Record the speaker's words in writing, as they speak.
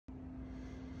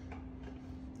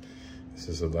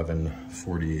This is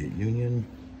 1148 Union,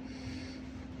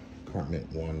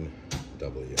 apartment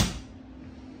 1W.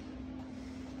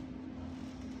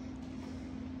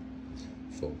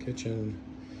 Full kitchen,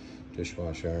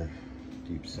 dishwasher,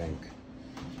 deep sink,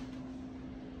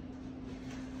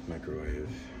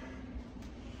 microwave,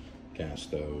 gas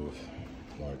stove,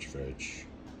 large fridge.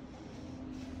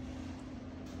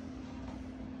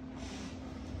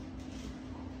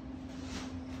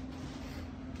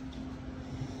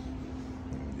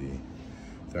 And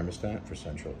the thermostat for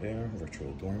central air,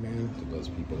 virtual doorman that lets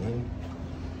people in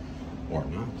or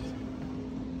not.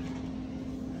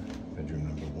 Bedroom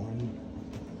number 1.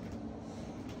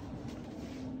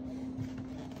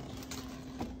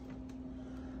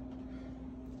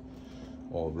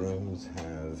 All rooms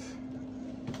have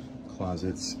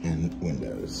closets and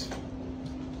windows.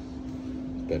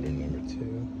 Bedroom number 2.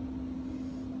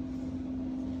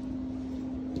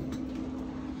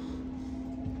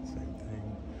 Same thing.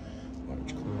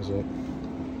 Large closet.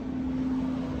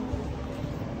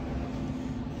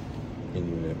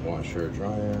 In-unit washer,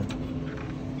 dryer.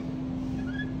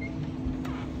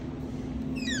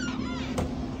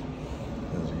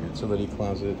 There's a utility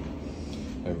closet.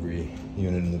 Every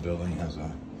unit in the building has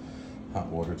a hot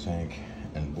water tank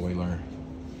and boiler.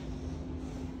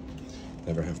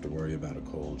 Never have to worry about a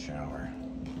cold shower.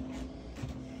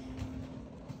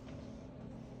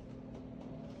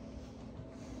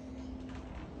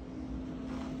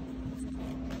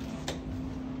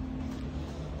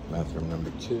 Bathroom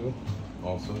number 2,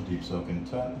 also deep soaking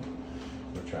tub,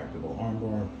 retractable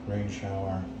armbar, rain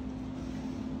shower.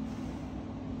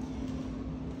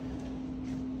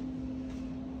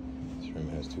 Room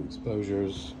has 2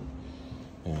 exposures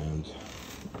and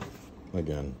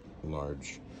again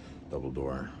large double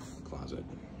door closet,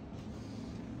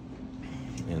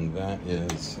 and that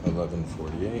is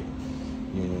 1148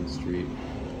 Union Street,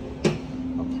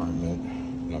 apartment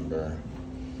number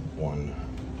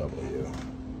 1W.